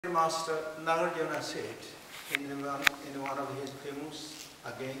Master Nagarjuna said in one of his famous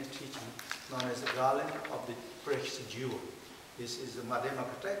teaching known as the Garland of the Precious Jewel. This is the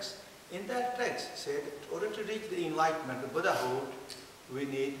Madhyamaka text. In that text said, in order to reach the enlightenment of Buddhahood, we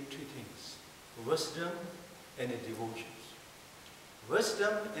need two things: wisdom and devotion.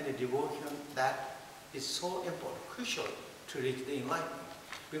 Wisdom and devotion, that is so important, crucial to reach the enlightenment.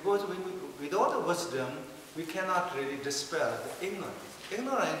 Because without the wisdom, we cannot really dispel the ignorance.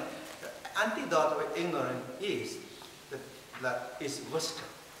 Ignorance, the antidote of ignorance is that is wisdom.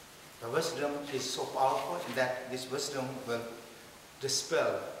 The wisdom is so powerful that this wisdom will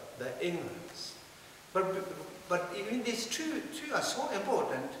dispel the ignorance. But even these two are so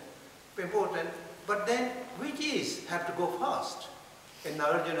important, but then which is have to go first? And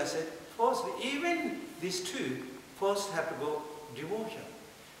Nagarjuna said, first, even these two, first have to go devotion.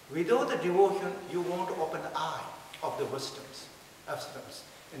 Without the devotion, you won't open the eye of the wisdoms,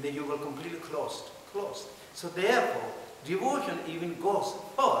 and then you will completely closed. So therefore, devotion even goes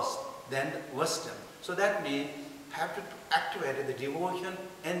first, then wisdom. So that means have to activate the devotion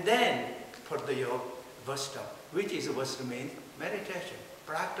and then put your wisdom, which is wisdom means meditation,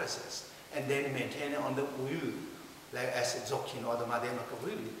 practices, and then maintain on the will, like as Dzogchen or the Madhyamaka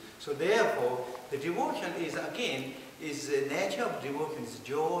will. So therefore, the devotion is again, the nature of devotion is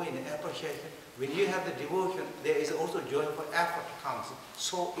joy and appreciation. When you have the devotion, there is also joy for effort comes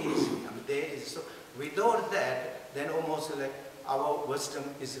so easy. There is so, without that, then almost like our wisdom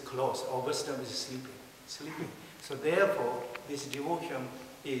is closed, our wisdom is sleeping. So therefore, this devotion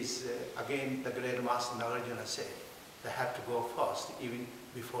is, again, the great Master Nagarjuna said, they have to go first, even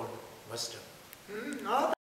before wisdom.